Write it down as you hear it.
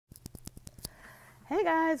Hey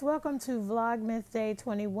guys, welcome to Vlogmas Day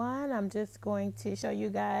 21. I'm just going to show you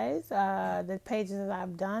guys the pages that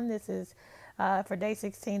I've done. This is for day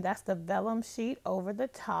 16. That's the vellum sheet over the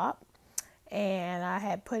top. And I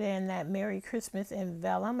had put in that Merry Christmas in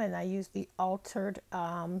vellum, and I used the altered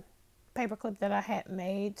paper clip that I had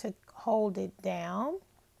made to hold it down.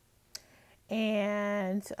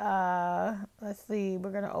 And let's see,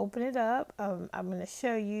 we're going to open it up. I'm going to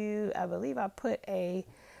show you, I believe I put a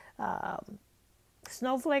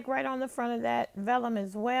snowflake right on the front of that vellum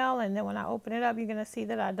as well. And then when I open it up, you're going to see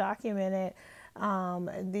that I documented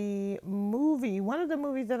the movie. One of the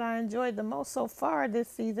movies that I enjoyed the most so far this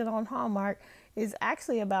season on Hallmark is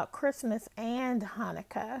actually about Christmas and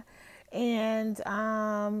Hanukkah. And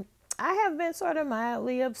I have been sort of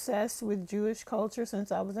mildly obsessed with Jewish culture since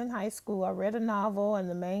I was in high school. I read a novel and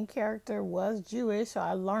the main character was Jewish, so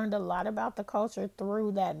I learned a lot about the culture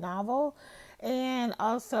through that novel. And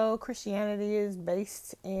also Christianity is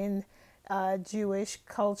based in Jewish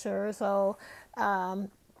culture, so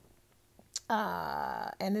and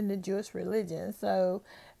in the Jewish religion. So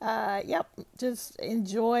yep, just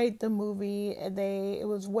enjoyed the movie. It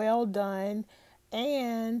was well done,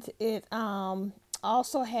 and it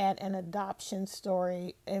also had an adoption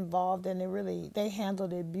story involved, and they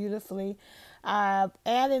handled it beautifully. I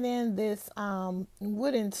added in this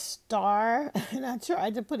wooden star, and I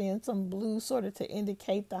tried to put in some blue sort of to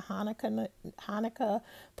indicate the Hanukkah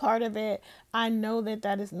part of it. I know that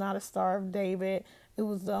that is not a Star of David. It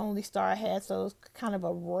was the only star I had, so it was kind of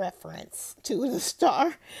a reference to the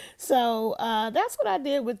star. So that's what I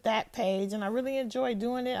did with that page, and I really enjoyed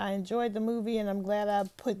doing it. I enjoyed the movie, and I'm glad I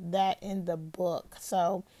put that in the book.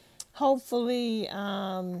 So hopefully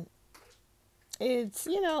it's,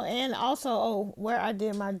 and also, where I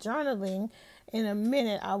did my journaling, in a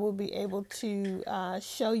minute I will be able to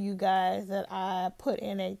show you guys that I put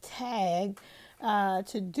in a tag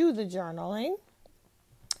to do the journaling.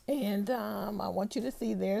 And I want you to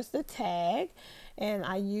see there's the tag, and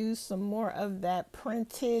I used some more of that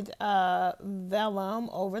printed vellum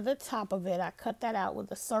over the top of it. I cut that out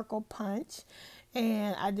with a circle punch,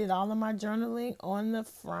 and I did all of my journaling on the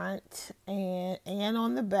front and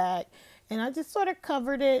on the back, and I just sort of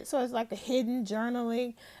covered it so it's like a hidden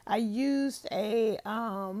journaling. I used a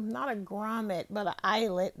not a grommet but an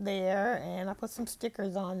eyelet there, and I put some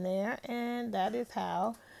stickers on there, and that is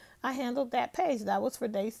how I handled that page. That was for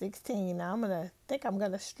day 16. Now I'm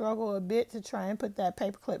gonna struggle a bit to try and put that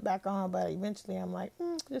paper clip back on, but eventually I'm like,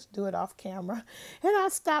 just do it off camera, and I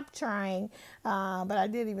stopped trying. But I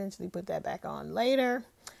did eventually put that back on later,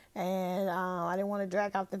 and I didn't want to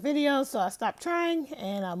drag out the video, so I stopped trying,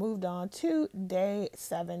 and I moved on to day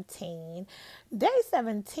 17. Day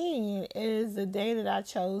 17 is the day that I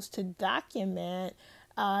chose to document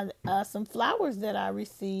some flowers that I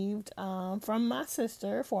received from my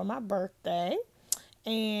sister for my birthday.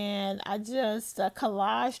 And I just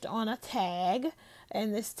collaged on a tag.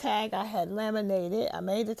 And this tag I had laminated. I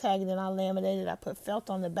made the tag and then I laminated. I put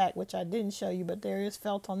felt on the back, which I didn't show you, but there is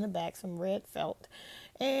felt on the back, some red felt.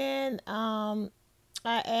 And I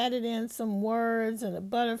added in some words and a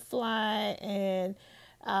butterfly and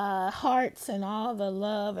hearts and all the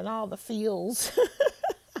love and all the feels.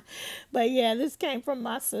 But yeah, this came from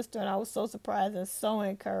my sister, and I was so surprised and so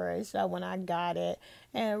encouraged when I got it,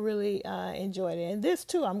 and really enjoyed it. And this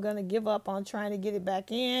too, I'm going to give up on trying to get it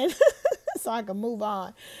back in so I can move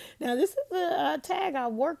on. Now, this is a tag I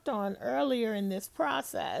worked on earlier in this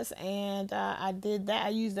process, and I did that. I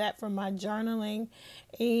used that for my journaling,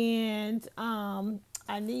 and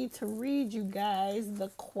I need to read you guys the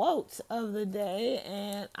quotes of the day,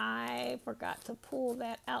 and I forgot to pull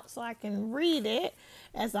that out so I can read it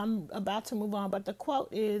as I'm about to move on. But the quote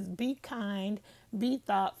is, be kind, be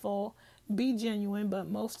thoughtful, be genuine, but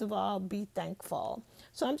most of all, be thankful.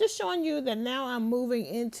 So I'm just showing you that now I'm moving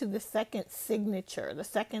into the second signature, the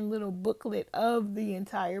second little booklet of the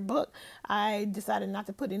entire book. I decided not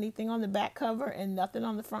to put anything on the back cover and nothing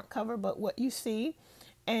on the front cover but what you see.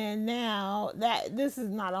 And now that this is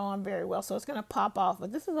not on very well, so it's going to pop off.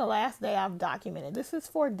 But this is the last day I've documented. This is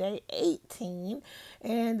for day 18.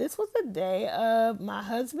 And this was the day of my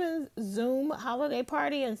husband's Zoom holiday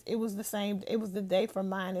party. And it was the day for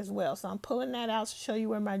mine as well. So I'm pulling that out to show you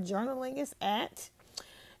where my journaling is at.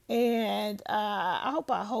 And I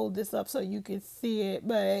hope I hold this up so you can see it.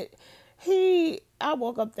 But I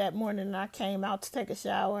woke up that morning and I came out to take a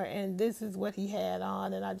shower, and this is what he had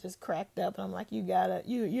on, and I just cracked up, and I'm like,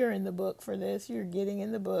 you're in the book for this. You're getting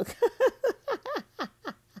in the book.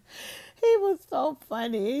 He was so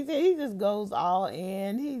funny. He just goes all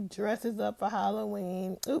in. He dresses up for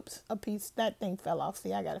Halloween. Oops, that thing fell off.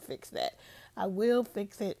 See, I got to fix that. I will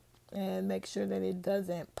fix it and make sure that it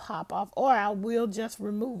doesn't pop off, or I will just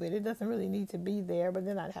remove it. It doesn't really need to be there, but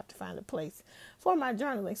then I'd have to find a place for my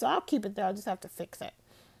journaling. So I'll keep it there. I'll just have to fix it.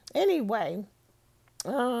 Anyway,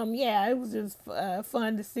 yeah, it was just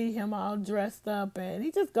fun to see him all dressed up, and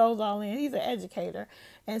he just goes all in. He's an educator,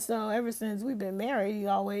 and so ever since we've been married, he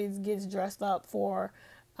always gets dressed up for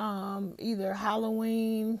either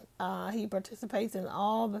Halloween. He participates in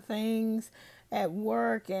all the things at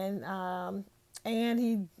work, and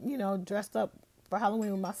he, dressed up for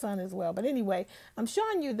Halloween with my son as well. But anyway, I'm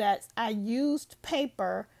showing you that I used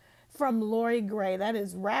paper from Lori Gray. That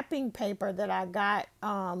is wrapping paper that I got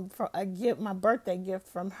for a gift, my birthday gift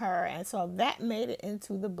from her, and so that made it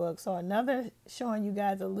into the book. So another showing you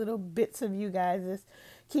guys a little bits of you guys just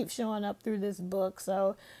keep showing up through this book.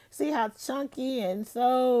 So see how chunky, and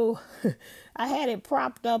so I had it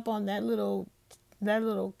propped up on that little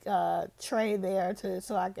tray there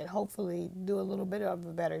so I could hopefully do a little bit of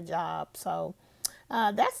a better job. So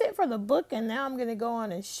that's it for the book, and now I'm going to go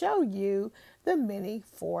on and show you the mini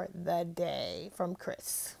for the day from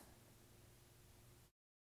Chris.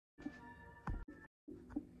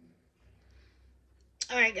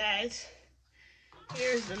 All right, guys,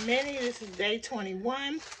 here's the mini. This is day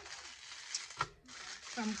 21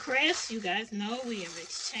 from Chris. You guys know we have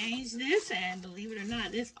exchanged this, and believe it or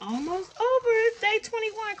not, it's almost over. It's day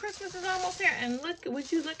 21. Christmas is almost here, and look,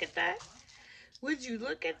 would you look at that? Would you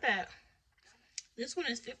look at that? This one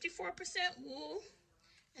is 54% wool,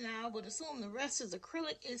 and I would assume the rest is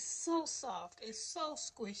acrylic. It's so soft, it's so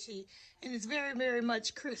squishy, and it's very, very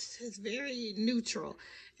much crisp. It's very neutral,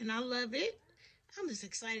 and I love it. I'm just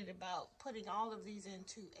excited about putting all of these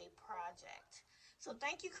into a project. So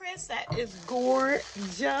thank you, Chris. That is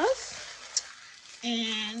gorgeous.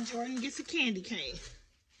 And Jordan gets a candy cane.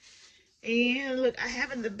 And look, I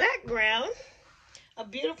have in the background a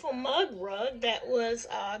beautiful mug rug that was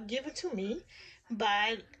given to me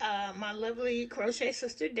by my lovely crochet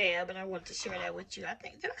sister Deb, and I wanted to share that with you. I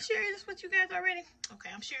think, did I share this with you guys already? Okay,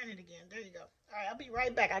 I'm sharing it again. There you go. All right, I'll be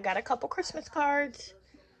right back. I got a couple Christmas cards.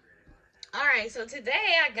 All right, so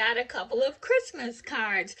today I got a couple of Christmas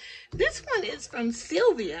cards. This one is from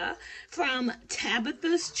Sylvia from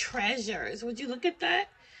Tabitha's Treasures. Would you look at that?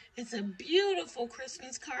 It's a beautiful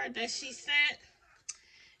Christmas card that she sent.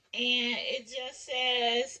 And it just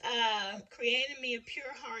says, creating me a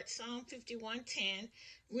pure heart, Psalm 51:10,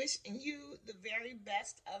 wishing you the very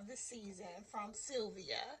best of the season, from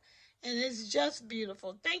Sylvia. And it's just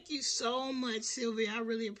beautiful. Thank you so much, Sylvia. I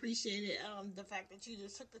really appreciate it. The fact that you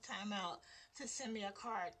just took the time out to send me a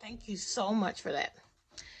card. Thank you so much for that.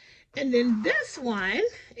 And then this one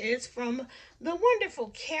is from the wonderful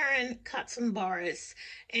Karen Katzenbaris.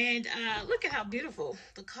 And look at how beautiful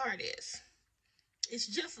the card is. It's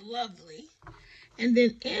just lovely. And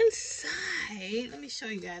then inside, let me show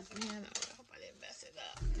you guys. Man, I hope I didn't mess it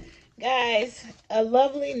up. Guys, a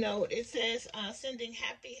lovely note. It says, sending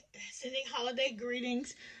holiday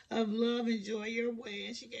greetings of love and joy your way.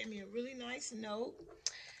 And she gave me a really nice note.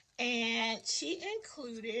 And she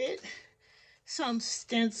included some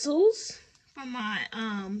stencils for my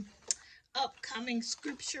upcoming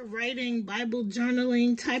scripture writing, Bible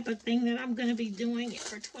journaling type of thing that I'm going to be doing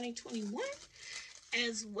for 2021.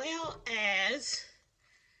 As well as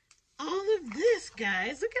all of this,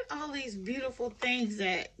 guys. Look at all these beautiful things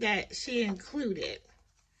that she included.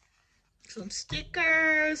 Some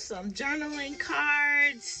stickers, some journaling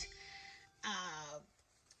cards,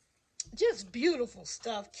 just beautiful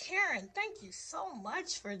stuff. Karen, thank you so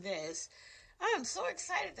much for this. I am so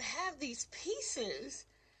excited to have these pieces.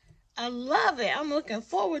 I love it. I'm looking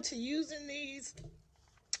forward to using these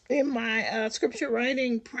in my scripture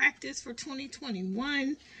writing practice for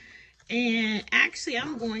 2021. And actually,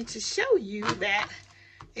 I'm going to show you that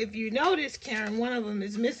if you notice, Karen, one of them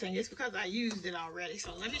is missing. It's because I used it already.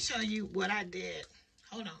 So let me show you what I did.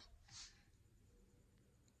 Hold on.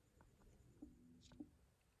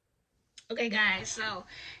 Okay, guys, so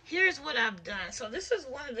here's what I've done. So this is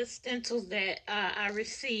one of the stencils that I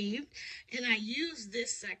received, and I used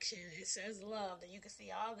this section. It says love, and you can see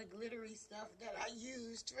all the glittery stuff that I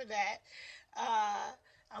used for that.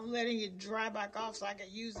 I'm letting it dry back off so I can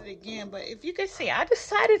use it again. But if you can see, I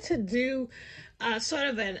decided to do sort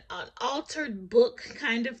of an altered book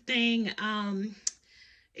kind of thing.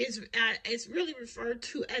 It's really referred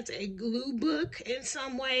to as a glue book in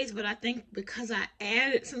some ways, but I think because I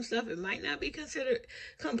added some stuff, it might not be considered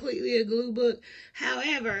completely a glue book.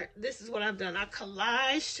 However, this is what I've done. I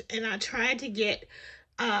collaged, and I tried to get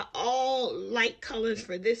all light colors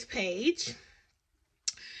for this page.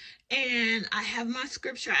 And I have my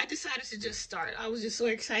scripture. I decided to just start. I was just so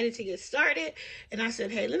excited to get started. And I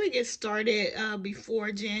said, hey, let me get started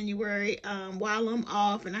before January while I'm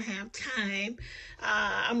off and I have time.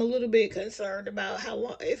 I'm a little bit concerned about how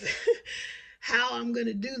long, if, how I'm going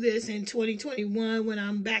to do this in 2021 when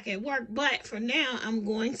I'm back at work. But for now, I'm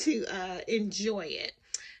going to enjoy it.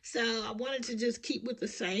 So I wanted to just keep with the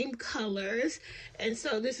same colors. And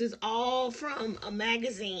so this is all from a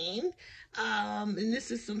magazine. And this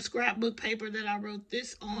is some scrapbook paper that I wrote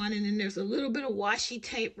this on. And then there's a little bit of washi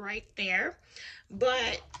tape right there.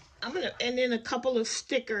 But and then a couple of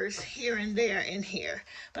stickers here and there in here.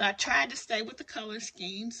 But I tried to stay with the color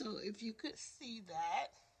scheme. So if you could see that.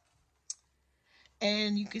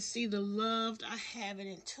 And you can see the loved, I have it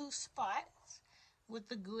in 2 spots with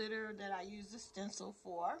the glitter that I used the stencil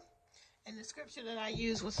for. And the scripture that I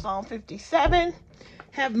used was Psalm 57.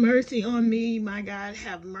 Have mercy on me, my God,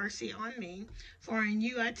 have mercy on me. For in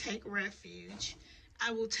you I take refuge.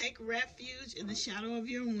 I will take refuge in the shadow of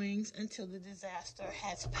your wings until the disaster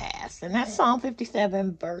has passed. And that's Psalm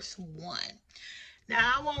 57, verse 1.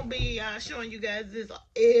 Now, I won't be showing you guys this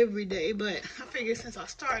every day, but I figured since I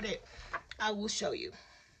started, I will show you.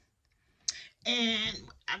 And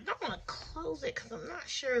I don't want to close it because I'm not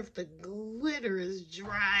sure if the glitter is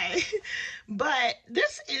dry. But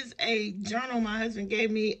this is a journal my husband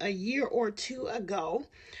gave me a year or 2 ago.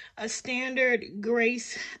 A Standard of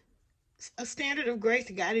Grace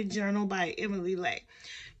Guided Journal by Emily Lay.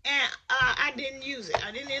 And I didn't use it.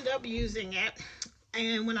 I didn't end up using it.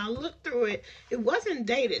 And when I looked through it, it wasn't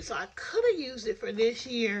dated. So I could have used it for this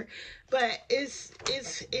year. But it's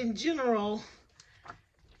in general,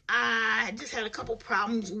 I just had a couple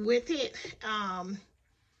problems with it.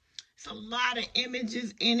 It's a lot of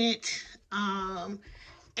images in it.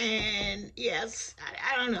 And yes,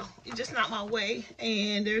 I don't know. It's just not my way.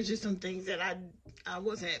 And there's just some things that I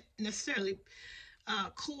wasn't necessarily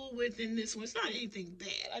cool with in this one. It's not anything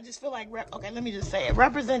bad. I just feel like, okay, let me just say it.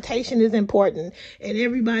 Representation is important. And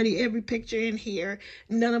every picture in here,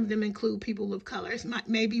 none of them include people of color. It's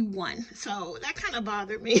maybe one. So that kind of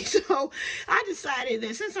bothered me. So I decided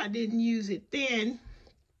that since I didn't use it then,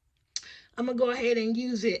 I'm going to go ahead and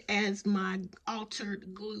use it as my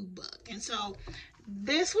altered glue book. And so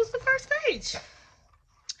this was the first page.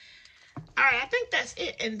 All right, I think that's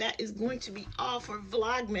it, and that is going to be all for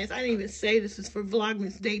Vlogmas. I didn't even say this is for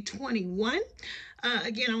Vlogmas Day 21.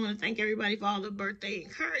 Again, I want to thank everybody for all the birthday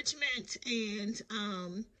encouragement,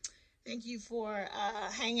 and thank you for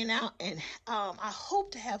hanging out, and I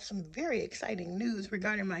hope to have some very exciting news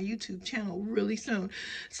regarding my YouTube channel really soon.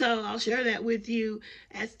 So I'll share that with you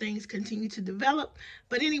as things continue to develop.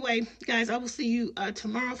 But anyway, guys, I will see you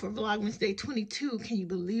tomorrow for Vlogmas Day 22. Can you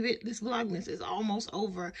believe it? This Vlogmas is almost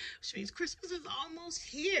over, which means Christmas is almost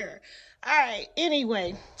here. All right,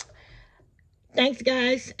 anyway, thanks,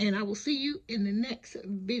 guys, and I will see you in the next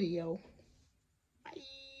video.